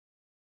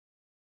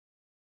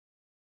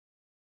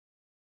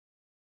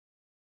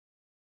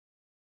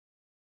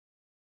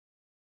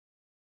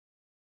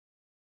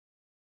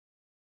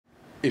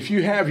if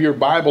you have your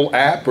Bible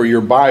app or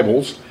your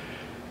Bibles,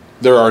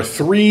 there are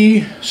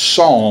 3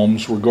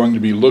 Psalms we're going to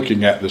be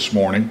looking at this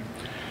morning.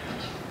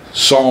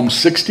 Psalm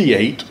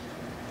 68,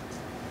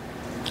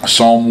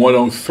 Psalm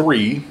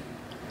 103,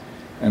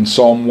 and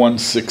Psalm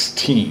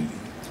 116.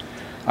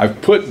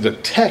 I've put the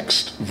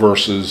text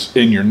verses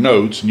in your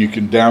notes, and you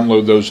can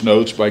download those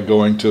notes by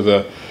going to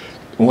the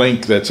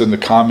link that's in the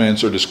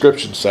comments or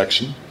description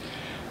section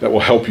that will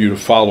help you to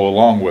follow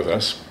along with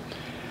us.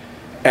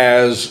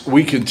 As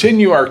we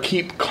continue our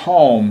Keep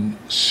Calm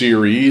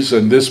series,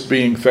 and this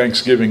being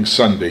Thanksgiving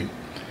Sunday,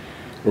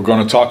 we're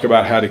going to talk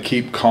about how to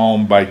keep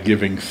calm by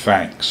giving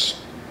thanks.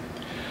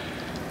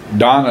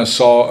 Donna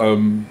saw a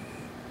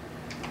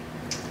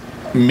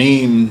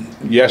meme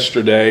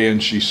yesterday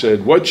and she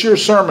said, "What's your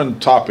sermon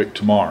topic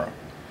tomorrow?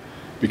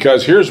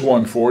 Because here's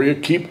one for you: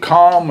 keep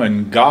calm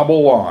and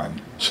gobble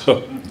on."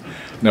 So,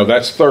 no,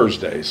 that's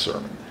Thursday's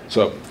sermon.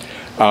 So,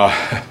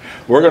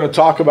 we're going to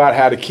talk about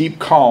how to keep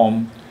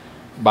calm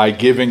by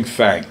giving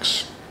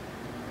thanks.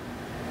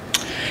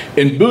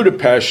 In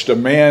Budapest, a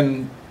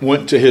man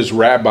went to his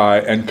rabbi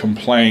and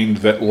complained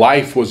that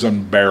life was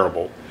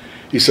unbearable.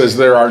 He says,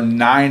 "There are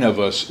 9 of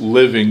us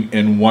living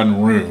in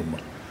one room.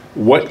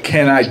 What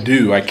can I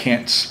do? I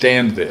can't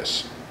stand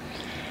this."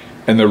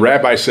 And the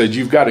rabbi said,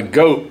 "You've got a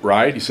goat,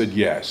 right?" He said,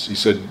 "Yes." He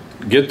said,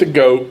 "Get the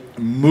goat,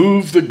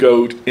 move the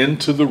goat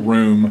into the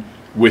room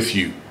with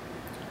you."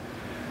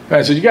 And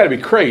I said, "You got to be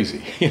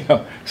crazy."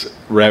 So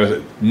rabbi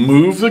said,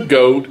 "Move the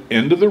goat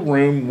into the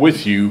room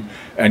with you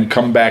and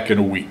come back in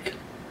a week."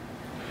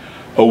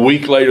 A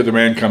week later, the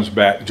man comes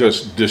back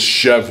just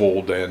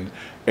disheveled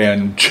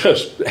and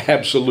just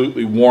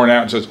absolutely worn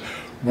out and says,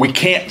 "We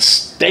can't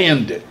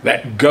stand it.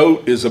 That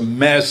goat is a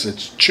mess.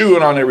 It's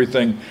chewing on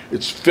everything.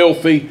 It's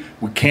filthy.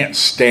 We can't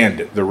stand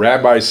it." The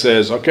rabbi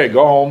says, "Okay,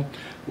 go home.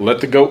 Let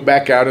the goat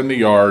back out in the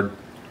yard.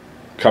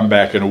 Come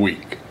back in a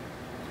week."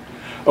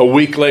 A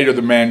week later,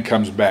 the man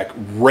comes back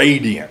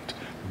radiant,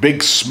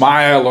 big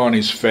smile on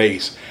his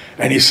face.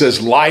 And he says,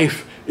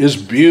 "Life is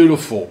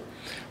beautiful.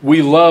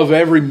 We love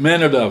every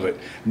minute of it.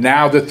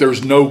 Now that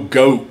there's no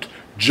goat,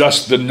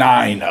 just the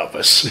 9 of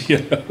us."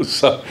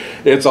 So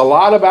it's a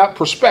lot about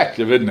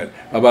perspective, isn't it?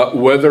 About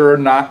whether or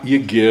not you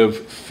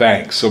give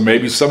thanks. So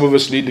maybe some of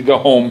us need to go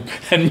home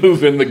and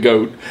move in the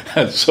goat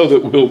so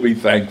that we'll be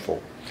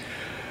thankful.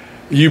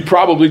 You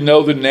probably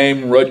know the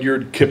name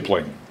Rudyard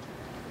Kipling.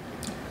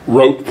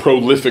 Wrote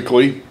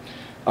prolifically,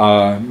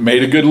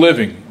 made a good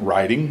living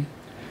writing.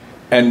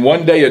 And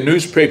one day a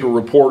newspaper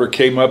reporter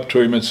came up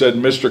to him and said,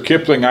 "Mr.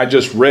 Kipling, I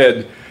just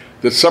read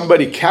that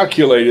somebody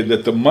calculated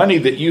that the money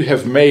that you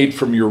have made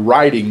from your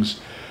writings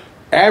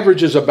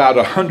averages about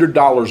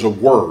 $100 a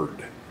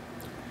word."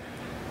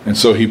 And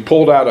so he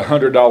pulled out a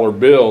 $100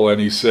 bill and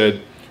he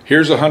said,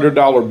 "Here's a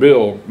 $100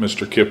 bill,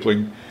 Mr.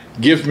 Kipling.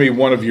 Give me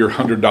one of your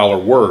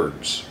 $100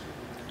 words."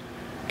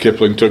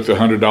 Kipling took the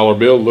 $100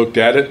 bill, looked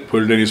at it,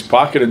 put it in his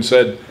pocket and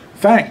said,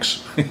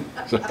 "Thanks."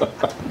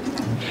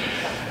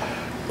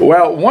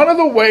 Well, one of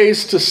the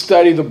ways to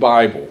study the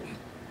Bible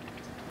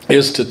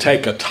is to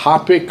take a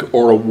topic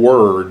or a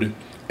word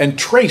and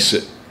trace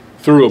it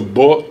through a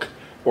book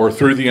or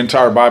through the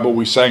entire Bible.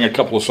 We sang a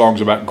couple of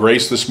songs about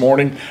grace this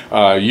morning.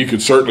 You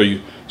could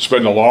certainly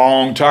spend a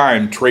long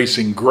time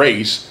tracing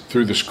grace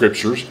through the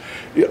scriptures.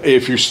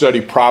 If you study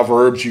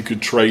Proverbs, you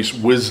could trace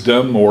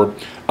wisdom or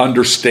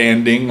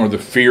understanding or the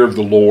fear of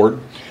the Lord.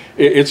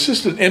 It's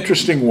just an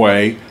interesting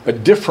way, a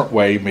different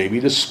way maybe,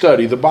 to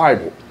study the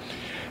Bible.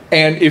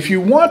 And if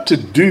you want to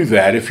do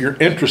that, if you're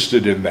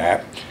interested in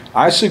that,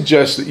 I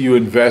suggest that you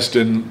invest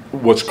in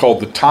what's called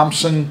the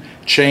Thompson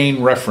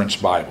Chain Reference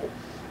Bible,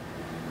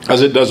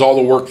 as it does all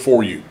the work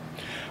for you.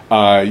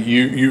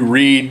 You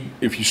read,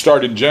 if you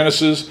start in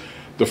Genesis,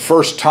 the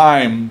first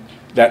time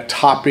that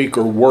topic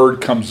or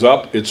word comes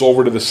up, it's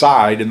over to the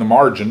side in the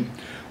margin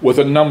with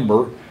a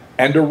number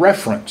and a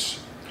reference.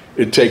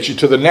 It takes you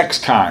to the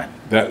next time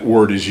that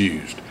word is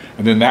used,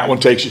 and then that one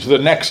takes you to the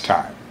next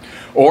time.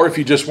 Or if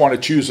you just want to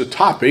choose a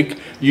topic,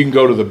 you can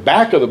go to the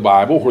back of the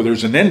Bible where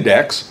there's an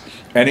index,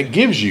 and it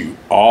gives you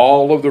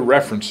all of the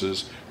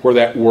references where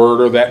that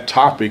word or that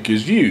topic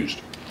is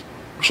used.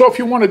 So if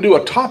you want to do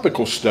a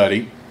topical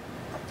study,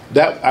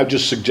 I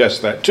just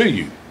suggest that to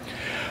you.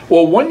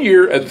 Well, one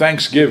year at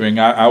Thanksgiving,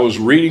 I was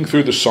reading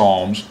through the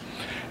Psalms,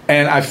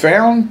 and I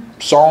found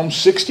Psalm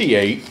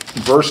 68,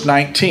 verse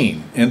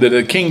 19, and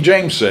the King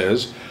James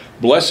says,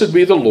 "Blessed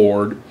be the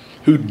Lord,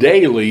 who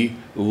daily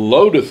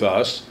loadeth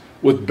us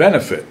with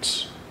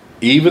benefits,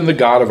 even the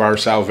God of our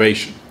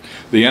salvation."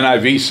 The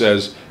NIV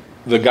says,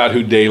 "the God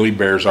who daily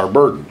bears our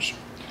burdens."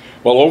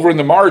 Well, over in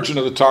the margin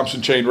of the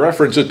Thompson Chain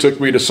Reference, it took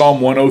me to Psalm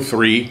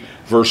 103,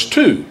 verse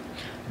 2.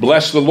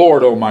 "Bless the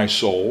Lord, O my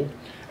soul,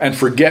 and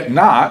forget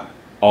not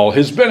all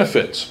his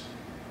benefits."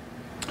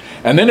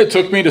 And then it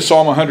took me to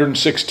Psalm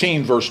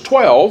 116, verse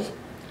 12.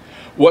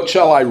 "What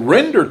shall I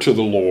render to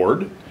the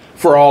Lord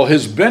for all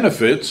his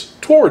benefits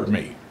toward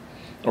me?"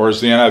 Or as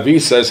the NIV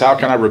says, "How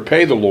can I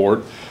repay the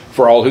Lord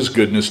for all his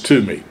goodness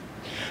to me?"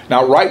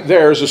 Now, right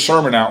there is a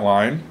sermon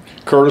outline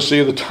courtesy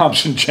of the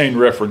Thompson Chain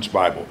Reference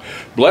Bible.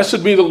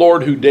 Blessed be the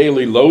Lord who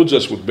daily loads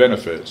us with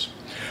benefits.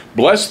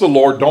 Bless the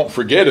Lord, don't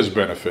forget his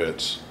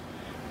benefits.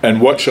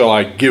 And what shall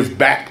I give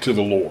back to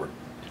the Lord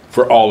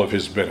for all of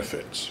his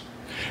benefits?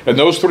 And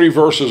those three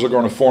verses are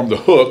going to form the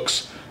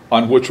hooks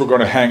on which we're going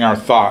to hang our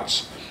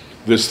thoughts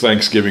this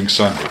Thanksgiving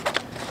Sunday.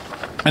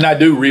 And I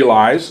do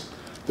realize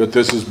that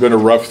this has been a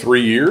rough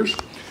 3 years.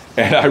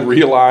 And I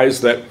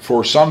realize that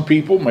for some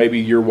people, maybe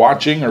you're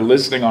watching or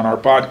listening on our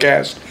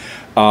podcast,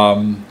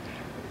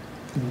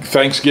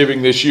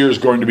 Thanksgiving this year is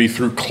going to be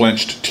through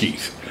clenched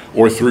teeth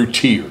or through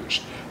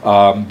tears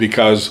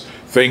because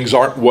things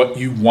aren't what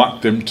you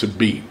want them to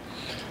be.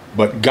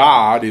 But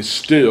God is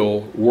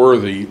still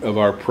worthy of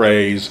our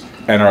praise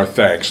and our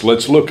thanks.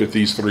 Let's look at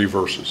these three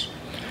verses.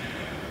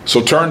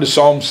 So turn to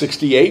Psalm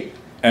 68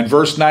 and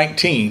verse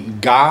 19.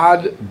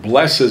 God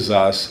blesses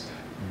us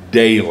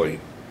daily.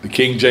 The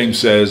King James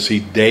says he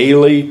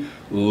daily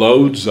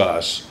loads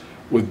us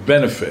with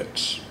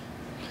benefits.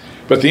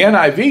 But the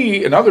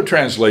NIV and other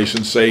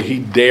translations say he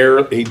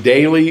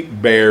daily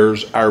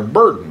bears our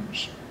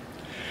burdens.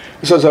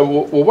 It says,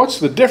 well, what's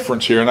the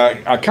difference here? And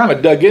I kind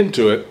of dug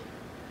into it.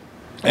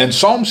 And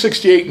Psalm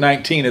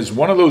 68:19 is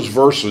one of those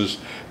verses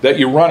that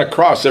you run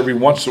across every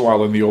once in a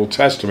while in the Old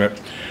Testament,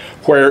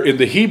 where in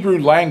the Hebrew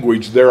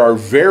language there are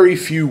very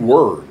few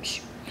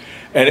words.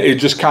 And it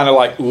just kind of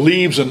like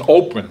leaves an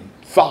open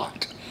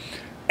thought.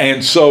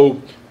 And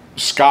so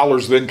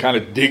scholars then kind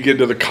of dig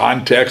into the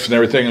context and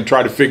everything and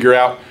try to figure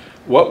out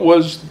what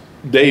was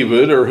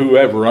David or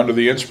whoever under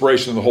the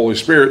inspiration of the Holy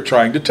Spirit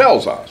trying to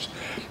tell us.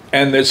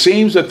 And it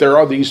seems that there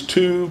are these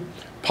two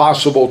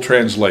possible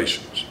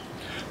translations.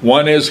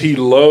 One is he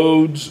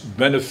loads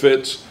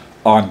benefits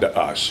onto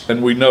us,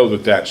 and we know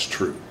that that's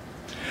true.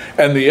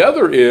 And the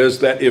other is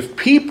that if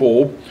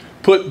people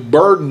put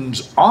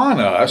burdens on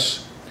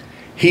us,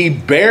 he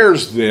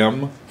bears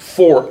them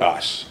for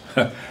us.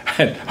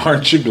 And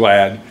aren't you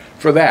glad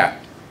for that?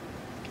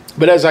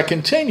 But as I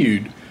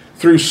continued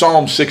through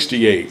Psalm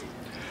 68,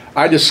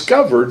 I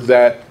discovered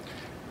that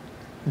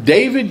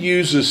David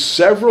uses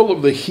several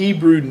of the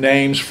Hebrew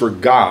names for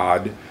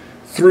God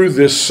through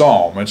this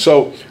psalm. And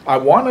so I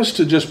want us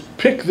to just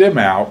pick them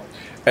out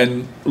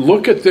and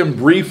look at them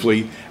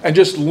briefly and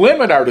just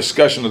limit our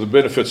discussion of the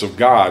benefits of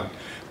God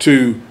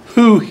to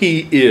who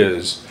he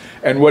is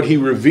and what he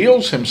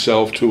reveals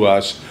himself to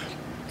us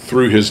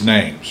through his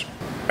names.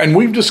 And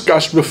we've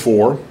discussed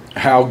before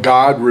how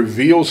God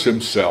reveals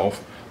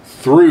himself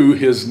through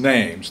his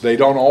names. They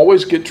don't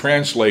always get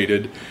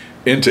translated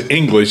into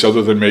English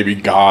other than maybe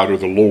God or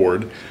the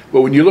Lord.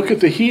 But when you look at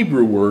the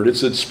Hebrew word,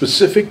 it's a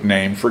specific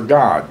name for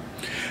God.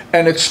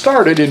 And it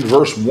started in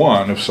verse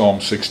 1 of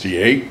Psalm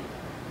 68.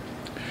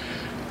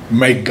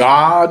 May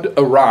God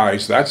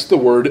arise. That's the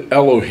word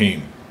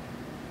Elohim.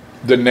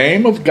 The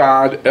name of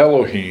God,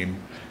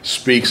 Elohim,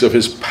 speaks of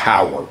his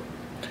power.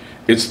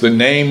 It's the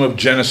name of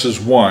Genesis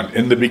 1.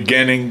 In the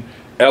beginning,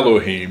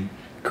 Elohim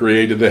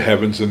created the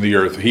heavens and the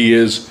earth. He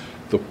is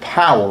the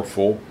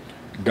powerful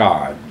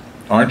God.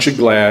 Aren't you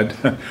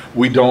glad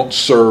we don't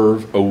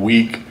serve a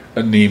weak,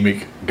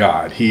 anemic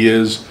God? He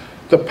is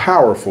the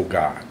powerful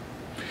God.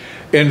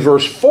 In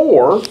verse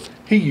 4,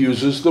 he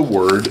uses the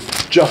word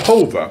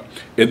Jehovah.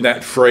 In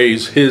that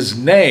phrase, his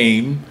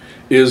name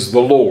is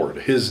the Lord.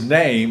 His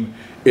name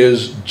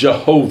is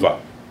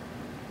Jehovah.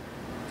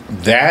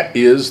 That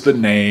is the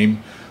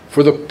name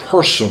for the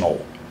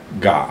personal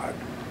God.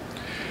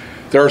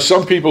 There are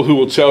some people who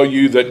will tell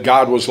you that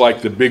God was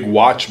like the big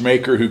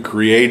watchmaker who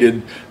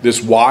created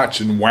this watch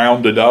and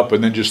wound it up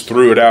and then just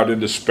threw it out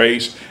into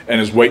space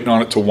and is waiting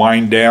on it to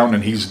wind down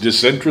and he's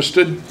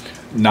disinterested.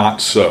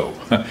 Not so.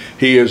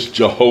 He is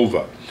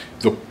Jehovah,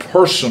 the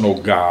personal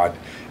God,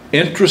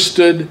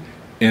 interested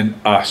in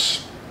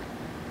us.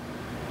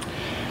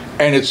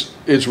 And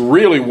it's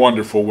really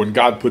wonderful when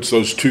God puts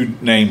those two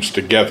names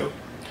together.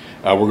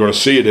 We're going to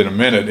see it in a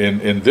minute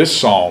in this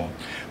psalm.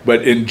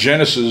 But in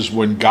Genesis,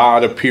 when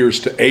God appears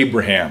to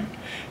Abraham,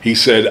 he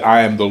said,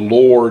 I am the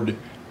Lord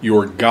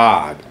your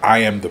God. I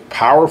am the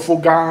powerful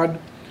God,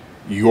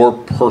 your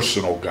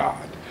personal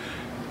God.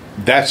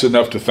 That's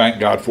enough to thank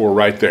God for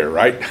right there,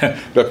 right?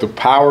 That the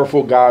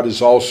powerful God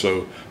is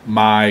also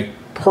my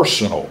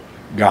personal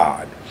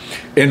God.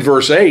 In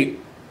verse 8,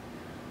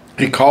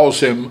 he calls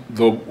him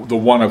the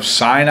one of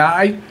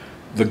Sinai,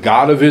 the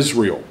God of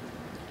Israel.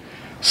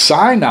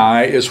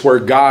 Sinai is where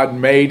God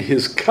made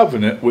his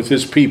covenant with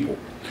his people.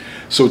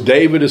 So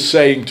David is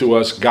saying to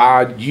us,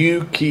 God,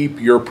 you keep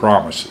your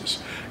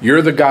promises.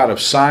 You're the God of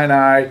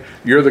Sinai.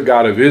 You're the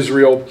God of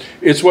Israel.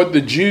 It's what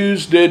the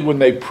Jews did when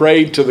they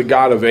prayed to the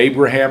God of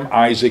Abraham,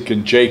 Isaac,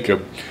 and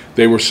Jacob.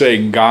 They were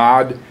saying,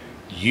 God,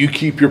 you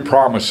keep your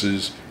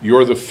promises.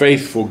 You're the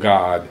faithful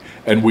God,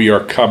 and we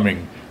are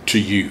coming to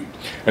you.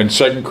 And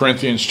 2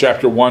 Corinthians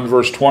chapter 1,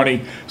 verse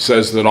 20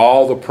 says that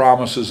all the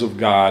promises of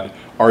God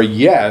are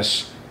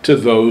yes to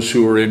those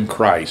who are in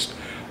Christ.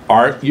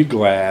 Aren't you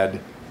glad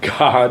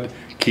God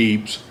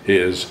keeps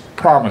his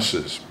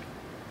promises?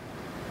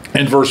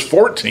 In verse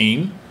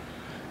 14,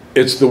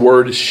 it's the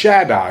word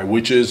Shaddai,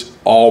 which is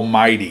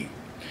Almighty.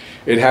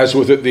 It has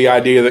with it the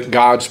idea that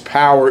God's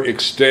power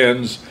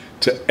extends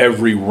to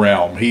every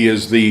realm. He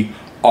is the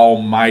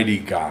Almighty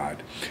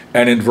God.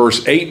 And in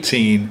verse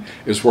 18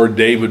 is where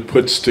David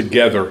puts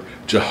together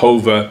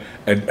Jehovah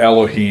and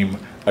Elohim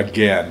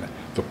again,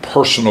 the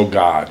personal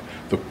God,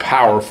 the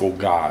powerful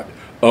God,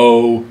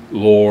 O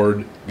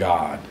Lord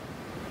God.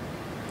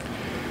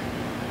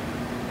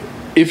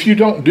 If you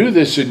don't do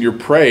this in your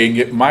praying,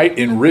 it might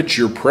enrich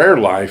your prayer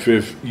life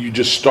if you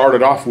just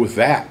started off with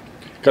that.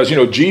 Because,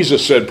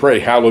 Jesus said, pray,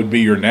 hallowed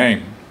be your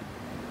name.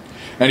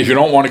 And if you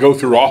don't want to go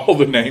through all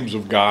the names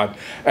of God,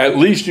 at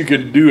least you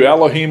can do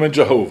Elohim and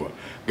Jehovah.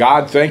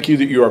 God, thank you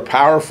that you are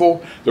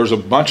powerful. There's a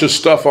bunch of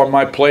stuff on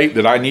my plate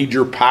that I need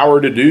your power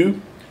to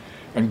do.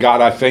 And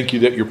God, I thank you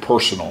that you're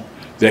personal,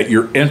 that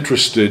you're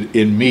interested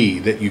in me,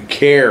 that you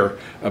care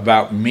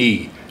about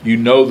me. You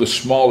know the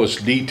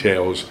smallest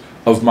details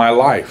of my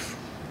life.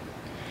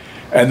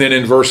 And then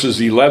in verses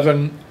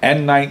 11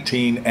 and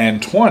 19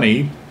 and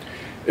 20,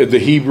 the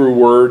Hebrew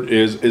word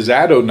is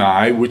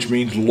Adonai, which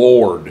means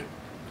Lord,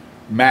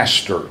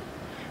 Master.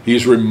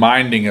 He's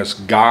reminding us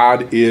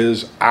God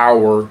is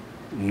our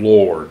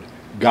Lord.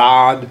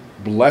 God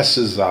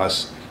blesses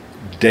us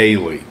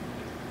daily.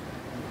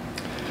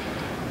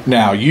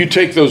 Now, you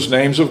take those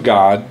names of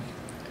God,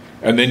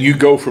 and then you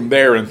go from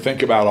there and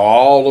think about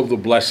all of the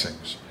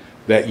blessings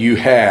that you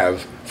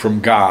have from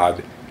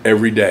God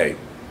every day.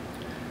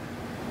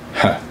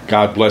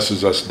 God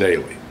blesses us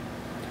daily.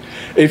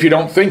 If you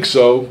don't think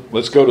so,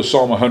 let's go to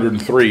Psalm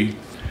 103,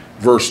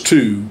 verse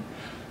 2.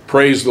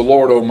 Praise the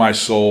Lord, O my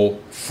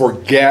soul,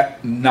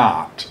 forget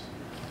not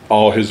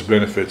all his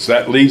benefits.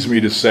 That leads me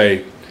to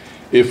say,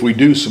 if we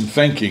do some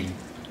thinking,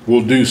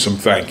 we'll do some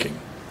thanking.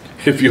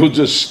 If you'll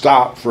just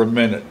stop for a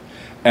minute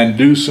and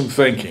do some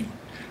thinking,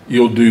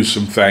 you'll do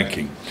some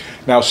thanking.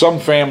 Now, some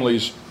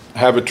families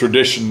have a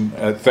tradition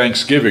at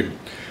Thanksgiving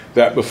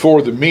that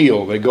before the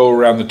meal, they go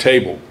around the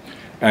table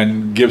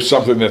and give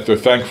something that they're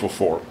thankful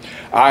for.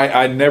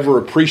 I never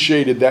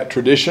appreciated that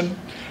tradition.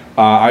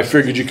 I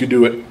figured you could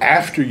do it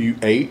after you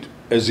ate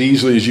as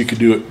easily as you could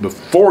do it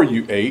before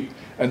you ate,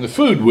 and the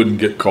food wouldn't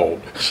get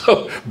cold.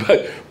 So,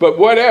 but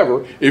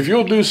whatever. If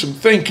you'll do some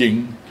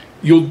thinking,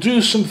 you'll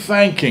do some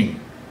thanking.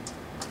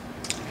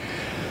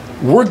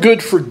 We're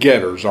good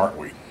forgetters, aren't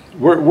we?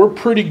 We're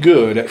pretty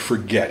good at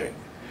forgetting,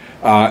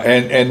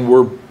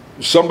 and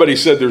somebody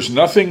said there's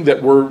nothing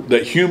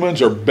that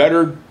humans are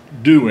better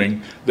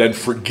doing than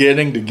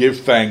forgetting to give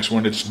thanks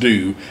when it's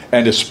due,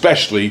 and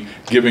especially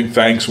giving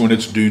thanks when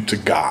it's due to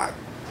God.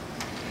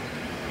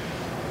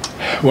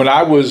 When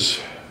I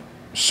was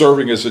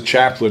serving as a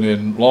chaplain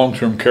in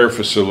long-term care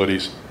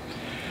facilities,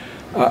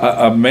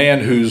 a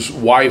man whose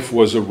wife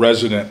was a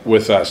resident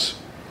with us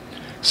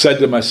said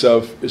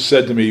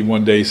to me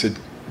one day, he said,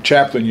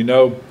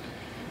 Chaplain,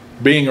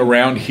 being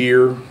around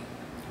here,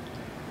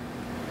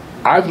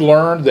 I've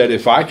learned that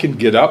if I can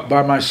get up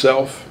by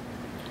myself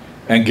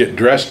and get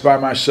dressed by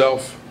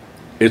myself,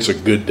 it's a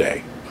good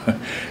day.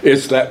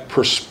 It's that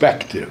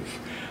perspective.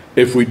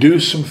 If we do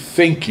some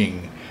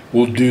thinking,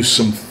 we'll do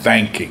some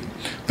thanking.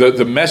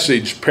 The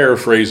message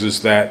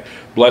paraphrases that,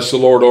 bless the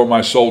Lord, O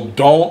my soul,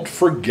 don't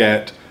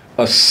forget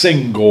a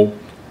single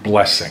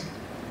blessing.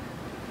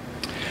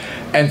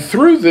 And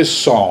through this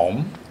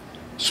psalm,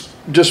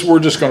 we're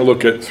just going to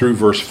look at through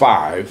verse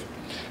 5,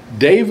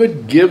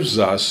 David gives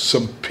us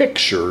some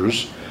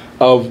pictures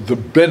of the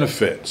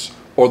benefits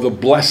or the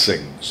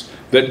blessings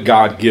that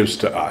God gives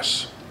to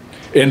us.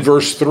 In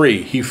verse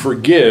 3, he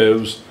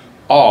forgives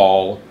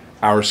all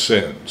our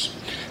sins.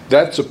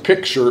 That's a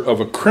picture of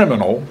a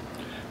criminal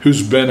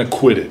who's been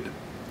acquitted.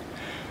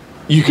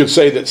 You could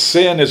say that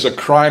sin is a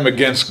crime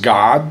against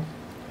God,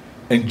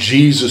 and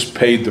Jesus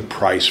paid the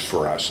price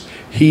for us.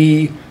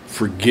 He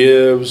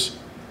forgives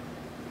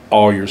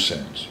all your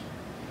sins.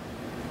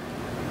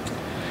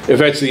 If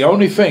that's the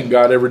only thing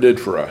God ever did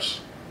for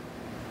us,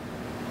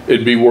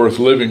 it'd be worth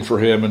living for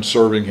him and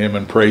serving him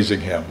and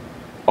praising him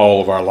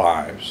all of our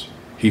lives.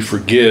 He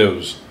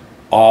forgives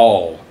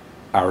all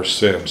our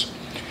sins.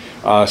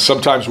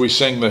 Sometimes we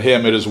sing the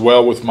hymn, It Is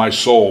Well With My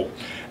Soul.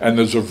 And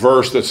there's a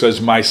verse that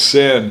says, my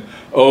sin,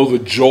 oh, the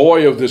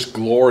joy of this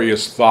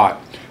glorious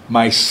thought.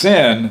 My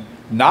sin,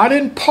 not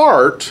in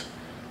part,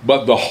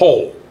 but the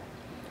whole,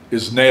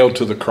 is nailed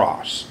to the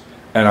cross,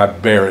 and I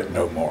bear it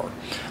no more.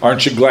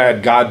 Aren't you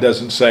glad God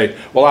doesn't say,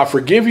 well, I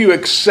forgive you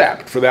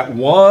except for that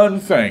one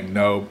thing?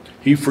 No,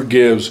 he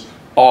forgives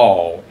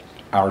all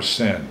our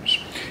sins.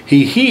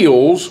 He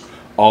heals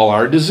all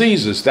our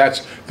diseases.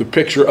 That's the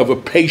picture of a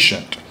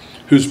patient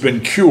who's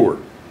been cured.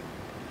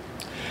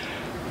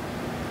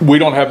 We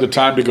don't have the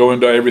time to go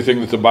into everything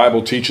that the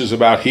Bible teaches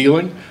about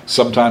healing.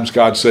 Sometimes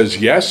God says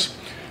yes.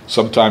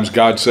 Sometimes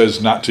God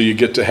says not till you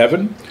get to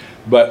heaven.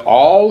 But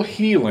all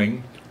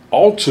healing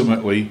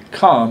ultimately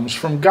comes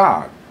from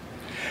God.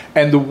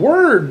 And the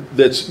word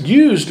that's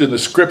used in the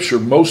scripture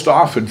most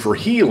often for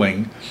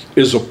healing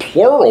is a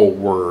plural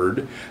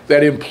word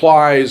that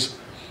implies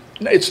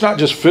it's not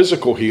just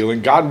physical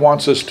healing. God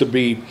wants us to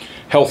be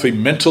healthy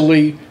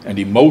mentally and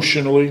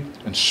emotionally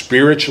and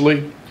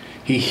spiritually.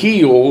 He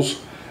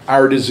heals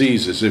our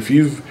diseases. If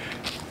you've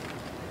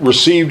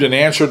received an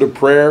answer to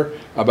prayer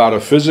about a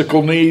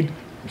physical need,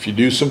 if you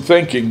do some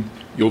thinking,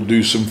 you'll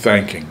do some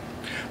thanking.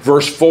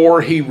 Verse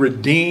 4, he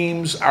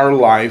redeems our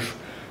life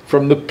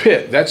from the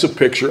pit. That's a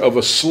picture of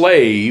a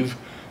slave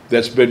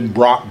that's been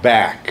brought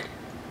back.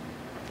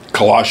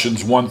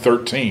 Colossians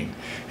 1:13.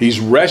 He's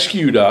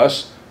rescued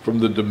us from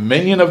the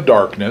dominion of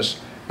darkness,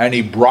 and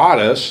he brought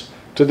us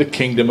to the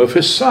kingdom of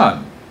his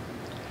Son.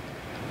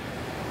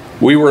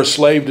 We were a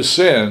slave to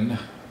sin,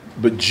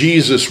 but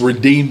Jesus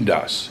redeemed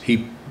us.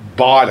 He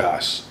bought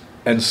us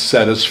and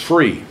set us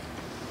free.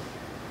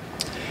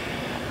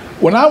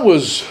 When I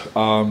was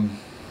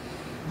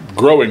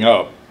growing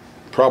up,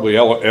 probably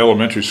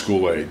elementary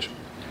school age,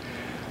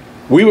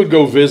 we would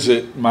go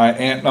visit my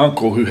aunt and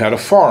uncle who had a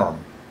farm.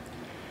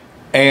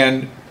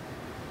 And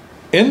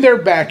in their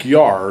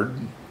backyard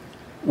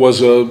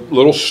was a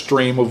little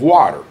stream of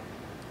water.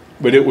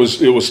 But it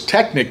was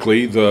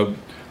technically the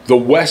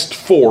West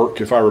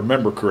Fork, if I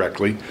remember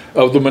correctly,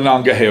 of the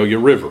Monongahela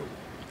River.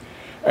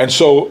 And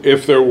so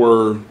if there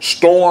were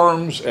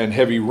storms and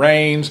heavy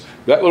rains,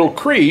 that little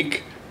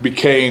creek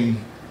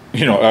became,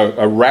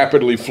 a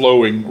rapidly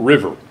flowing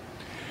river.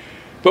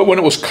 But when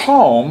it was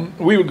calm,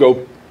 we would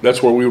go,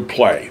 that's where we would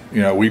play.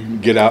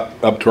 We'd get out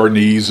up to our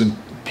knees and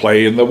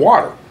play in the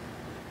water.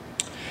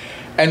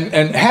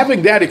 And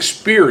having that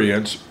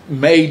experience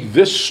made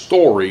this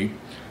story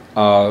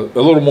a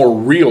little more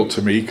real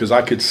to me because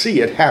I could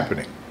see it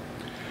happening.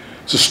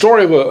 It's a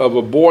story of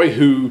a boy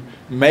who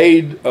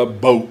made a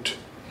boat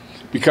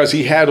because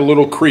he had a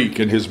little creek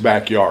in his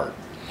backyard.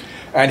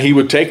 And he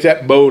would take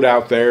that boat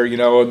out there, and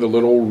the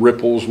little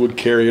ripples would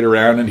carry it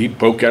around, and he'd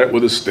poke at it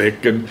with a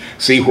stick and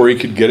see where he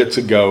could get it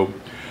to go.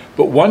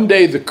 But one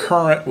day the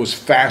current was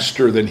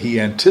faster than he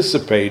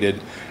anticipated,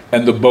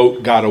 and the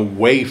boat got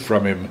away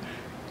from him,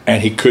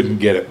 and he couldn't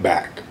get it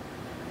back.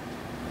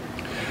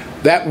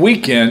 That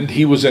weekend,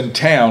 he was in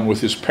town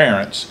with his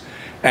parents,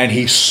 and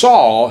he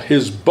saw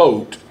his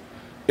boat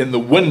in the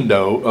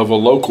window of a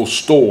local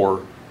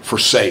store for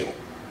sale.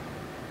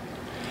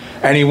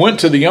 And he went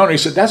to the owner, he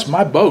said, "That's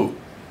my boat."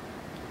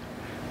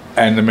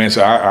 And the man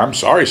said, I'm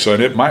sorry,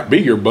 son, it might be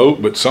your boat,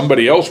 but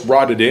somebody else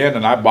brought it in,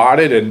 and I bought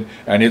it,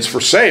 and it's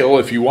for sale.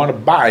 If you want to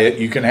buy it,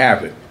 you can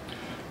have it.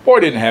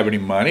 Boy didn't have any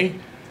money.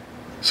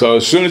 So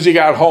as soon as he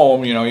got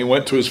home, he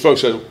went to his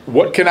folks and said,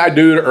 "What can I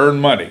do to earn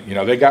money?"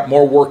 They got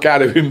more work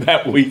out of him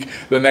that week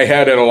than they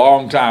had in a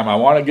long time. "I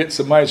want to get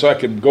some money so I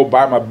can go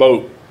buy my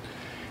boat."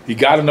 He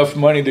got enough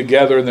money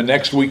together, and the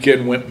next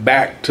weekend went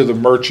back to the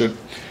merchant,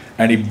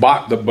 and he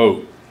bought the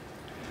boat.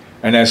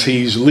 And as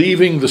he's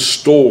leaving the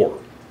store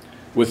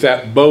with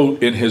that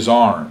boat in his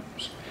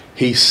arms,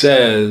 he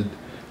said,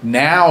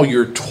 "Now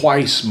you're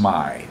twice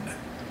mine.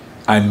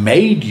 I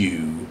made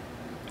you,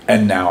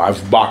 and now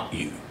I've bought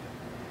you."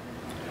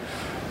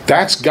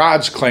 That's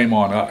God's claim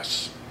on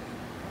us.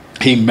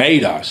 He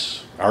made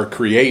us, our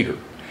Creator.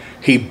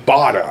 He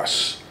bought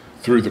us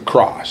through the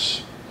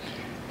cross.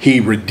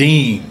 He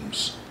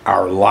redeems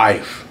our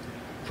life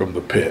from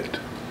the pit.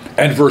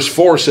 And verse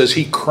 4 says,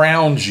 He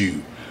crowns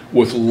you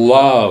with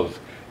love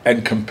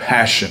and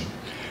compassion.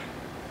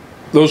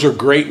 Those are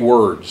great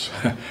words.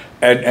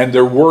 and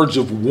they're words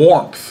of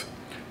warmth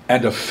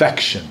and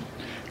affection.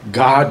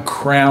 God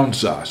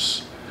crowns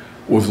us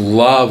with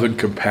love and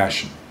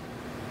compassion.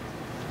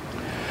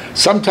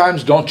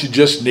 Sometimes don't you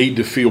just need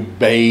to feel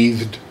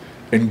bathed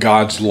in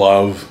God's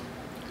love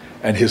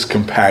and His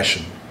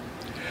compassion?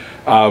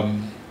 Donna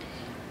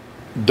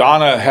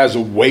has a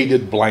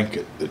weighted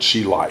blanket that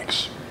she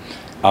likes.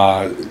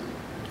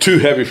 Too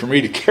heavy for me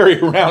to carry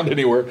around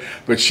anywhere,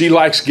 but she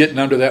likes getting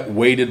under that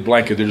weighted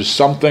blanket. There's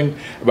something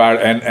about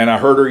it, and I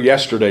heard her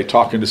yesterday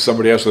talking to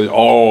somebody else.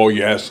 "Oh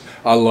yes,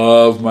 I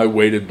love my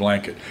weighted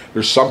blanket."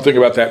 There's something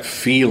about that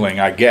feeling,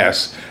 I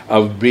guess,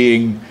 of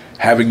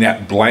having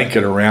that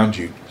blanket around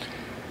you.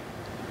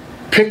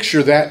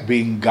 Picture that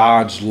being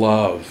God's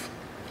love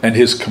and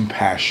His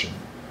compassion,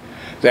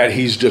 that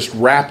He's just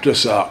wrapped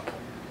us up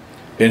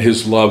in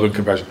His love and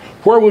compassion.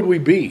 Where would we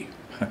be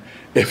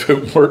if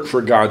it weren't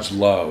for God's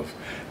love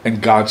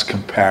and God's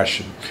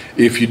compassion?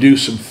 If you do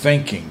some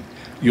thinking,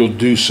 you'll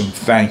do some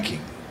thanking.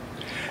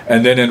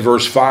 And then in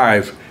verse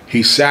 5,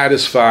 He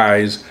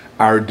satisfies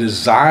our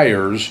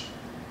desires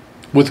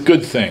with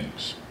good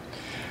things.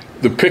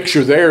 The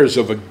picture there is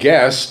of a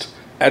guest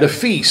at a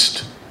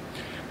feast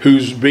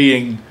who's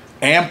being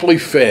amply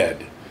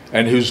fed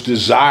and whose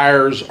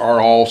desires are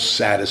all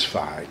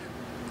satisfied.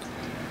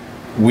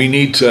 We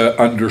need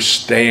to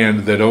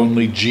understand that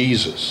only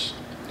Jesus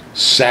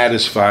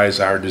satisfies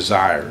our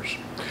desires.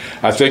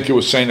 I think it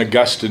was St.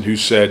 Augustine who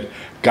said,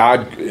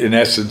 God, in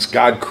essence,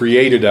 God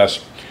created us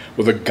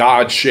with a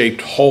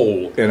God-shaped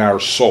hole in our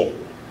soul.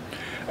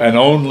 And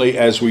only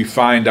as we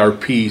find our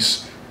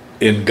peace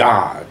in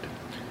God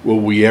will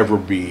we ever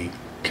be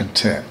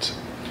content.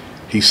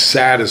 He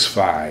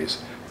satisfies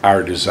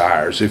our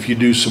desires. If you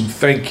do some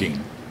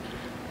thinking,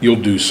 you'll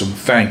do some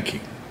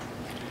thanking.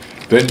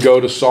 Then go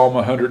to Psalm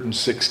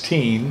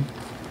 116,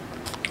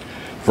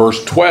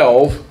 verse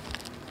 12.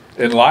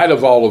 In light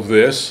of all of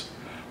this,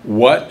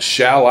 What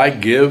shall I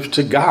give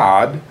to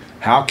God?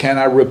 How can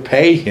I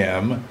repay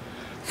him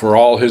for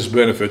all his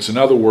benefits? In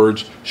other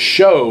words,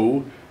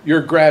 show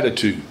your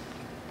gratitude.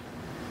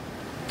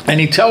 And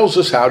he tells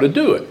us how to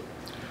do it.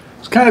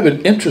 It's kind of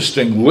an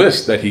interesting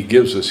list that he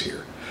gives us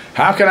here.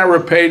 How can I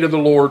repay to the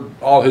Lord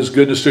all his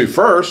goodness to you?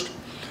 First,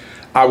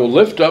 I will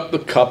lift up the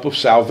cup of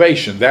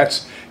salvation.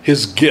 That's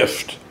his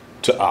gift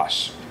to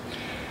us.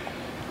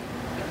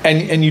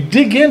 And you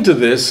dig into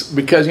this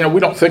because, we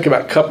don't think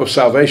about cup of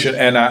salvation,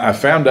 and I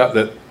found out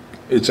that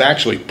it's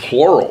actually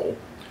plural,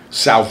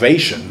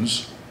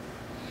 salvations.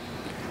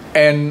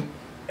 And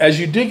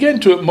as you dig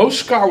into it, most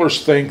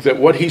scholars think that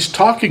what he's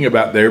talking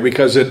about there,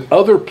 because in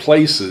other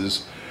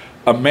places,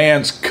 a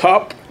man's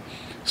cup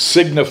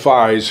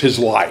signifies his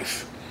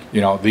life.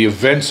 The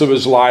events of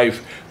his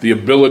life, the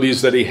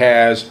abilities that he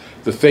has,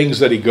 the things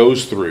that he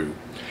goes through.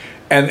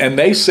 And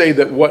they say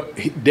that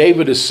what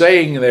David is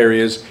saying there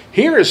is,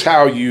 here is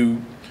how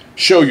you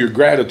show your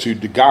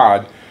gratitude to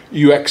God.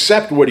 You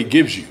accept what he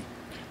gives you.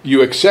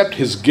 You accept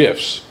his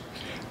gifts.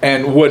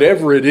 And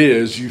whatever it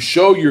is, you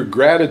show your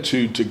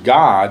gratitude to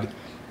God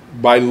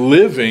by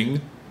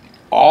living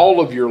all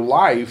of your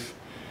life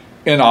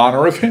in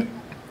honor of him.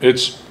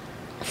 It's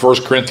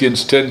 1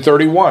 Corinthians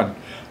 10:31.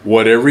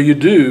 Whatever you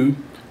do,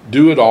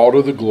 do it all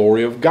to the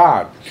glory of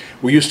God.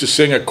 We used to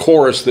sing a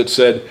chorus that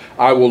said,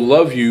 I will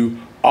love you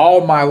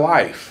all my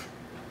life.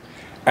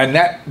 And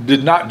that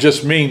did not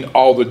just mean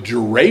all the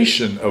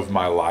duration of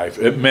my life.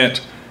 It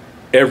meant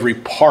every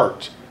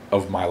part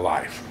of my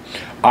life.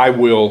 I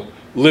will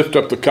lift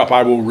up the cup.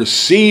 I will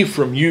receive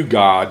from you,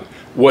 God,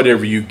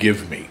 whatever you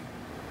give me.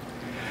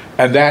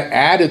 And that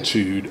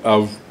attitude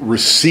of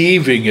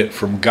receiving it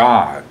from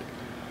God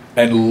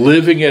and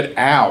living it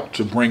out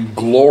to bring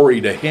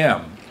glory to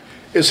him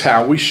is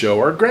how we show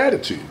our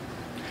gratitude.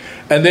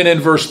 And then in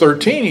verse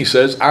 13 he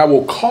says, I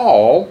will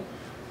call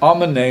on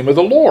the name of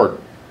the Lord.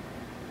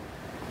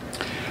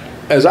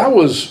 As I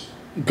was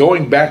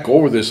going back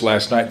over this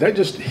last night, that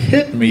just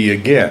hit me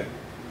again.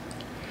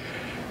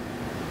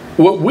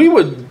 What we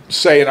would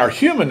say in our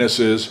humanness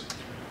is,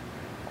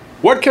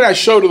 what can I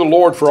show to the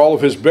Lord for all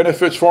of his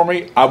benefits for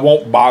me? I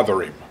won't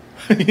bother him.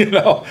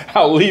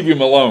 I'll leave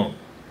him alone.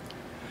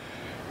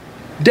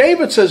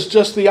 David says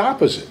just the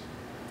opposite.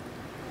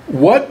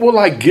 What will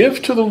I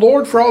give to the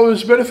Lord for all of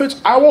his benefits?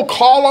 I will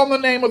call on the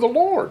name of the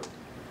Lord.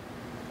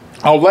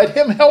 I'll let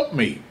him help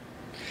me.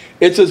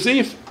 It's as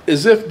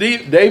if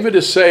David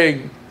is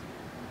saying,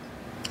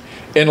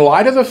 in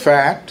light of the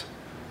fact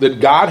that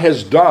God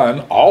has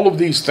done all of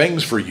these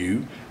things for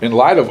you, in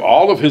light of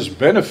all of his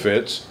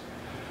benefits,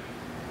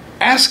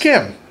 ask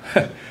him.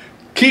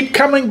 Keep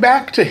coming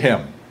back to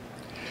him.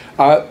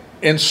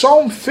 In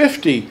Psalm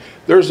 50,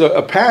 there's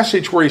a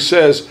passage where he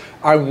says,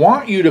 I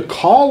want you to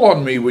call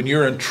on me when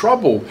you're in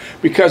trouble,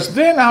 because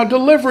then I'll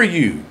deliver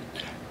you,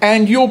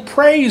 and you'll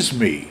praise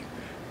me,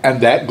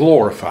 and that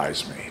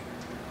glorifies me.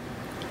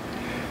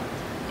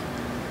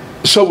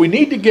 So we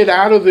need to get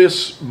out of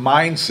this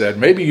mindset.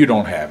 Maybe you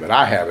don't have it.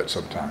 I have it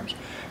sometimes.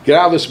 Get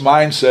out of this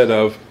mindset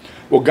of,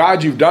 well,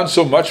 God, you've done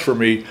so much for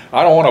me.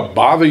 I don't want to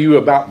bother you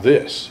about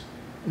this.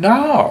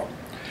 No.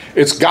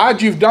 It's,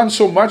 God, you've done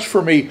so much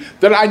for me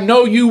that I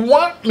know you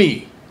want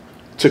me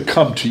to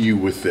come to you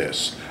with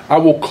this. I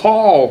will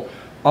call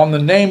on the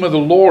name of the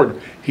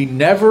Lord. He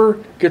never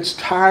gets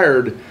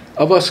tired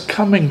of us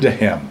coming to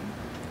him.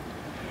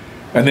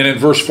 And then in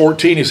verse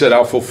 14 he said,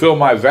 I'll fulfill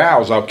my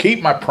vows. I'll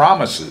keep my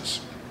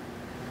promises.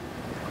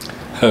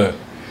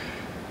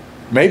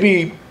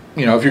 Maybe,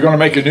 if you're going to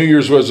make a New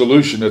Year's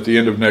resolution at the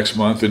end of next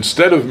month,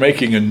 instead of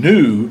making a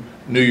new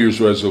New Year's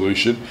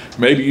resolution,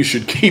 maybe you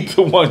should keep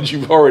the ones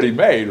you've already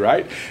made,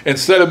 right?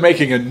 Instead of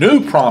making a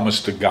new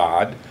promise to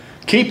God,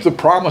 keep the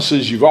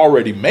promises you've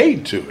already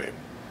made to him.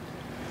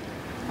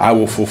 I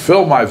will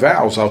fulfill my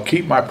vows. I'll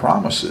keep my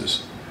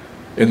promises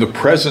in the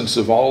presence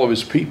of all of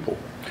his people.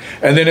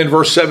 And then in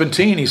verse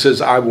 17 he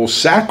says, I will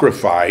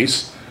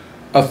sacrifice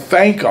a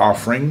thank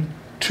offering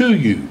to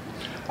you.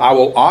 I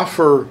will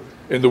offer,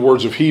 in the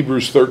words of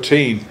Hebrews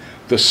 13,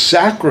 the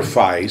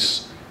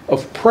sacrifice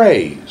of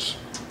praise.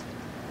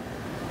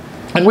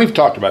 And we've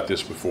talked about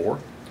this before.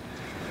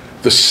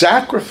 The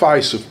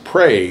sacrifice of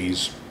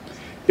praise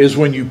is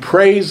when you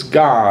praise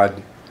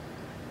God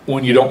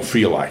when you don't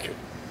feel like it.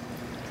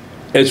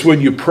 It's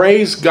when you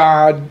praise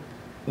God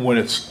when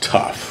it's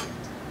tough.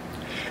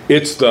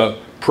 It's the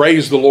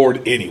praise the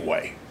Lord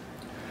anyway.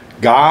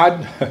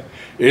 God,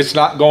 it's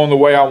not going the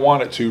way I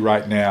want it to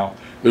right now.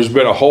 There's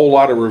been a whole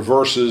lot of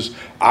reverses.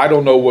 I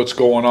don't know what's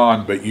going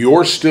on, but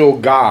you're still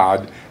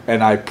God,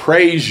 and I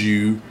praise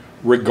you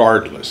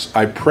regardless.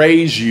 I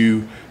praise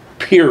you,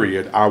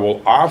 period. I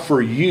will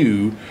offer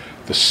you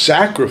the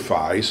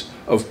sacrifice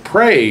of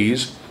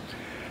praise.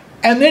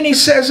 And then he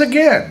says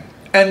again,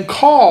 and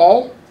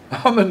call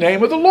on the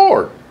name of the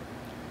Lord.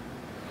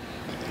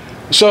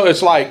 So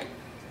it's like,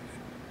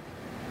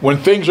 when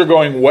things are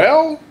going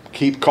well,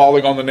 keep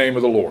calling on the name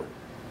of the Lord.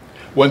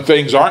 When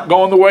things aren't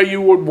going the way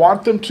you would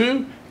want them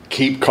to,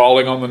 keep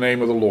calling on the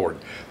name of the Lord.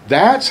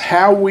 That's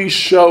how we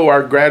show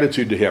our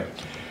gratitude to him.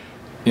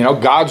 You know,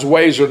 God's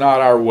ways are not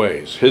our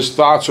ways. His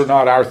thoughts are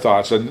not our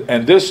thoughts.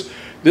 And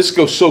this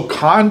goes so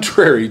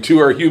contrary to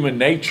our human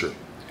nature.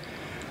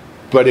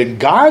 But in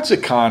God's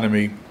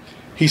economy,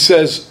 he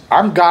says,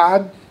 I'm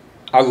God.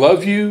 I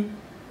love you.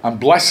 I'm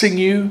blessing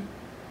you.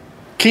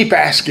 Keep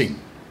asking.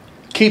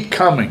 Keep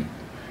coming.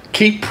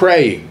 Keep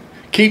praying.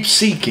 Keep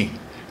seeking.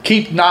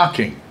 Keep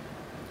knocking.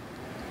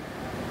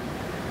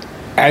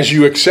 As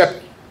you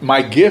accept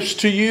my gifts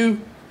to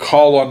you,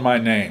 call on my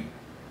name.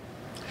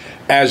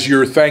 As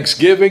your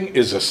thanksgiving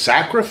is a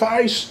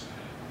sacrifice,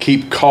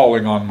 keep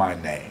calling on my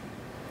name.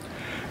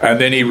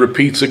 And then he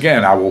repeats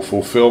again, I will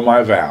fulfill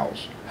my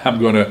vows. I'm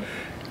going to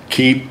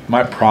keep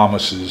my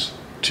promises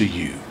to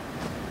you.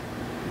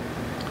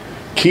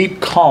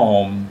 Keep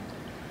calm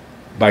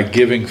by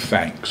giving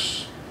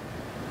thanks.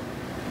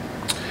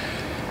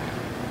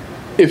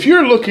 If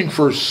you're looking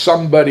for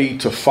somebody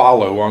to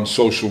follow on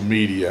social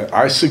media,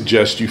 I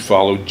suggest you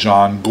follow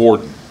Jon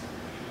Gordon.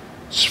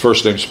 His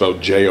first name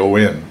spelled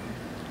Jon.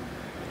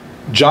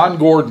 Jon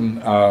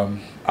Gordon,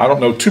 I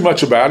don't know too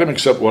much about him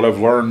except what I've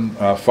learned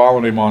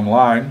following him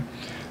online.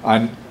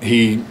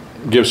 He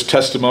gives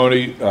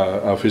testimony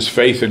of his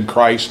faith in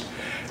Christ,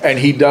 and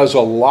he does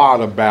a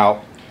lot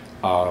about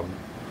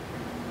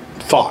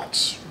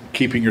thoughts,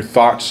 keeping your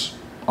thoughts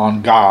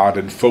on God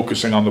and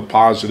focusing on the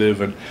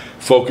positive and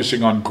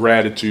focusing on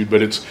gratitude.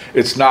 But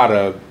it's not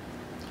a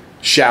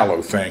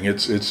shallow thing.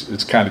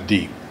 It's kind of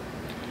deep.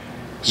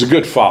 It's a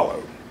good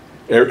follow.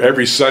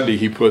 Every Sunday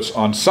he puts,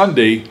 on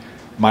Sunday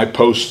my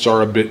posts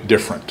are a bit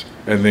different,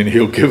 and then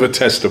he'll give a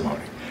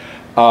testimony.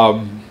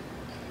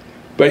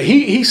 But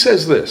he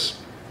says this: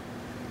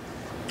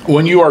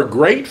 when you are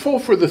grateful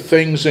for the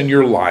things in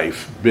your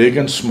life, big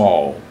and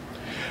small,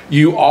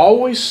 you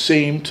always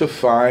seem to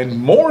find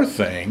more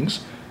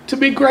things to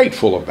be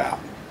grateful about.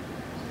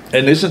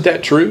 And isn't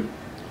that true?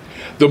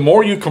 The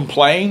more you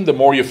complain, the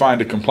more you find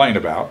to complain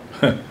about.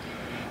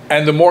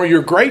 And the more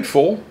you're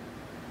grateful,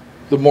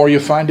 the more you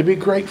find to be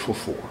grateful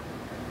for.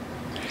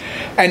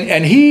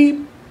 And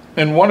he,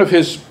 in one of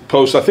his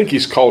posts, I think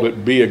he's called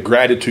it Be a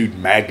Gratitude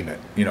Magnet.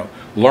 You know,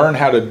 learn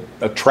how to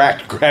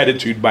attract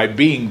gratitude by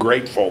being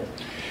grateful.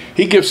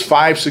 He gives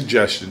 5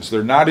 suggestions.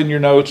 They're not in your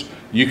notes.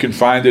 You can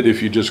find it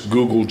if you just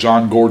Google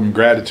Jon Gordon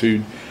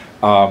gratitude.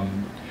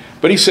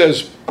 But he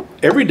says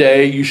every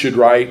day you should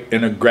write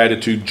in a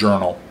gratitude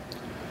journal.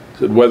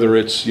 Whether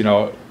it's, you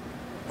know,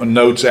 a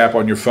notes app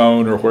on your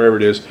phone or wherever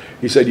it is,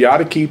 he said you ought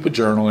to keep a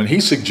journal. And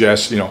he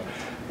suggests, you know,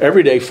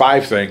 every day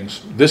 5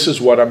 things. This is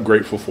what I'm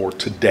grateful for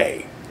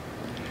today.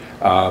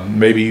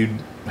 Maybe you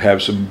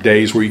have some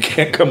days where you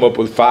can't come up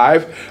with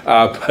 5,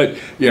 but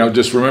you know,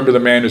 just remember the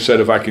man who said,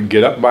 if I can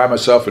get up by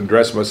myself and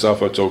dress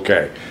myself, it's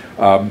okay.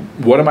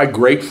 What am I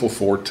grateful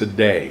for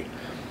today?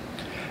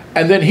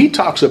 And then he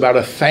talks about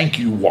a thank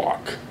you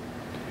walk.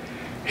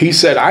 He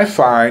said, I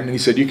find, and he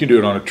said, you can do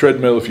it on a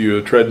treadmill. If you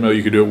have a treadmill,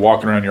 you can do it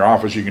walking around your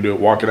office. You can do it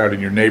walking out in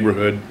your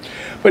neighborhood.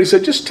 But he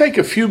said, just take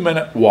a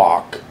few-minute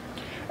walk.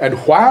 And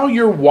while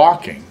you're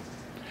walking,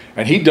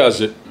 and he does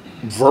it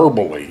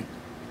verbally,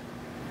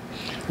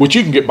 which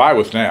you can get by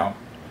with now,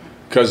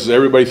 because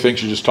everybody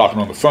thinks you're just talking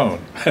on the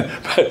phone.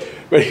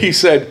 but he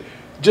said,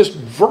 just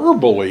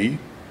verbally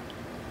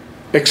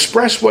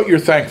express what you're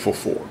thankful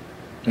for.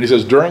 And he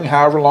says, during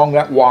however long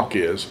that walk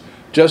is,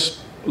 just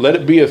let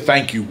it be a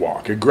thank you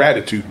walk, a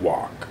gratitude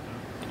walk.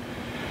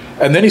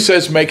 And then he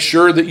says, make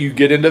sure that you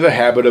get into the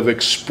habit of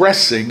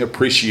expressing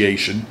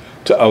appreciation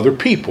to other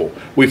people.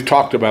 We've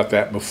talked about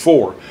that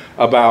before,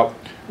 about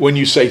when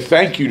you say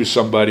thank you to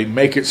somebody,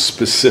 make it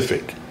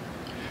specific.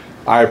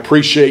 I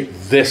appreciate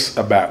this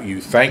about you.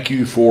 Thank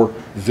you for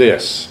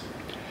this.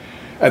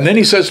 And then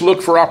he says,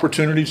 look for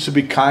opportunities to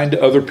be kind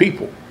to other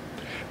people.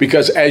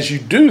 Because as you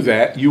do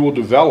that, you will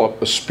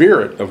develop a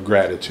spirit of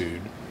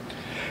gratitude.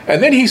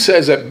 And then he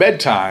says at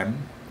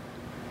bedtime,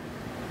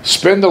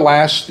 spend the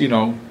last,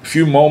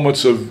 few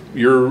moments of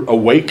your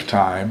awake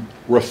time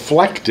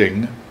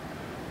reflecting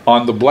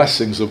on the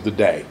blessings of the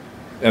day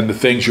and the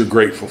things you're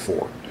grateful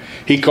for.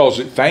 He calls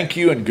it thank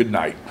you and good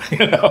night.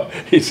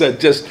 He said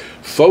just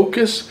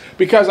focus,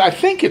 because I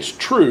think it's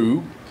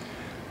true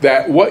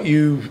that what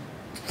you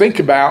think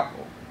about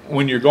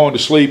when you're going to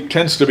sleep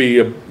tends to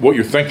be what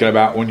you're thinking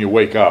about when you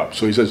wake up.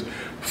 So he says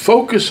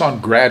focus on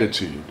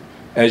gratitude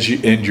as you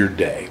end your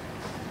day.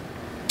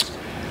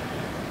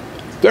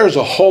 There's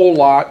a whole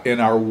lot in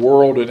our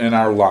world and in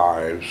our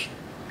lives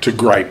to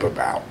gripe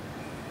about.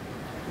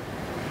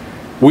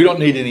 We don't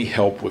need any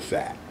help with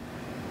that.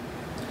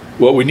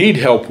 What we need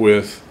help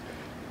with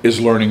is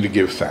learning to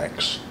give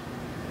thanks.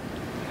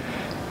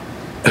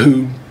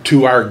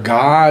 To our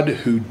God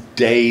who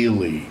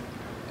daily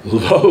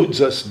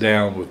loads us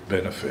down with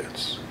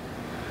benefits.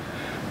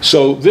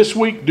 So this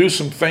week, do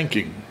some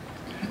thinking,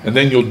 and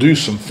then you'll do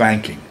some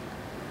thanking.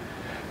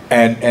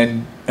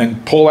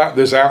 And pull out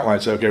this outline.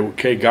 Say,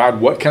 okay,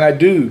 God, what can I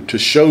do to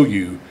show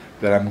you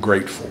that I'm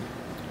grateful?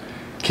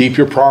 Keep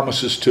your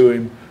promises to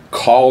him.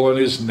 Call on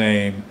his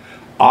name.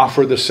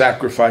 Offer the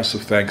sacrifice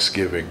of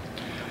thanksgiving.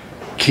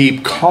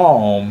 Keep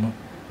calm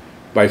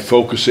by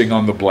focusing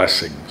on the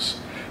blessings.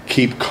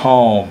 Keep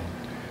calm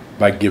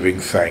by giving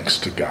thanks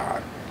to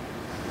God.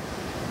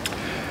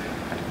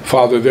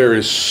 Father, there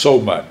is so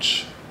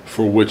much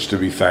for which to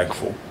be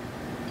thankful.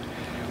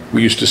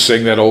 We used to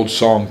sing that old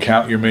song,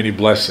 Count Your Many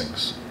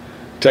Blessings.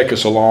 Take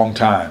us a long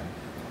time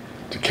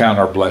to count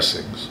our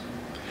blessings.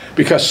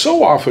 Because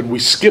so often we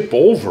skip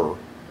over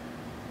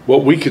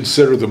what we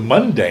consider the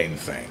mundane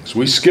things.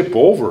 We skip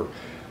over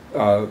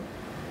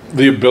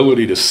the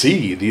ability to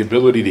see, the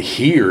ability to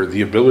hear,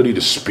 the ability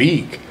to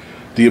speak,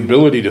 the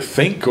ability to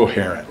think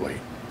coherently.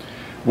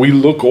 We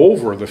look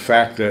over the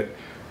fact that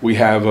we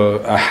have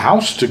a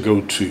house to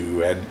go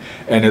to,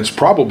 and it's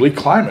probably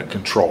climate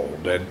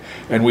controlled,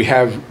 and we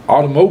have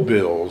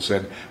automobiles,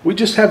 and we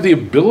just have the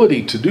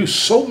ability to do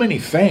so many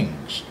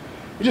things.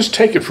 We just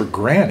take it for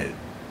granted.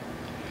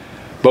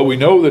 But we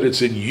know that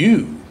it's in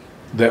you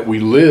that we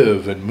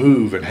live and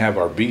move and have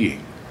our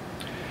being.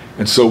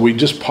 And so we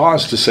just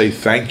pause to say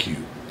thank you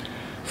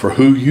for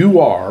who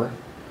you are,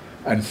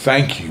 and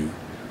thank you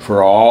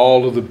for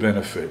all of the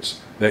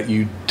benefits that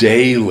you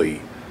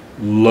daily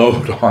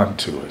load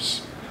onto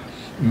us.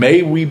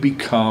 May we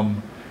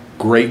become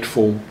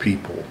grateful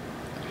people.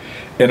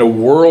 In a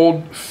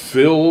world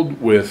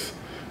filled with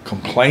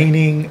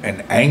complaining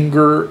and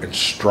anger and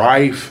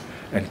strife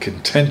and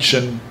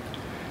contention,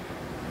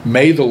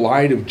 may the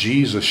light of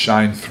Jesus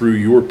shine through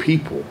your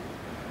people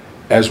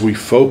as we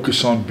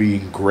focus on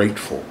being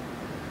grateful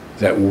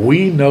that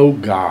we know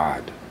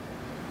God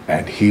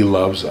and He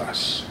loves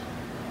us.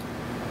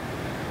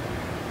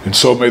 And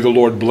so may the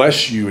Lord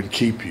bless you and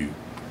keep you,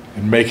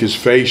 and make His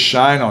face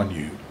shine on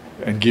you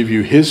and give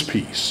you His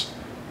peace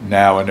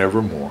now and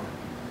evermore.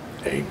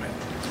 Amen.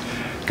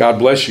 God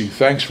bless you.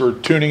 Thanks for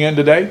tuning in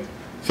today.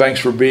 Thanks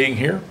for being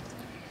here.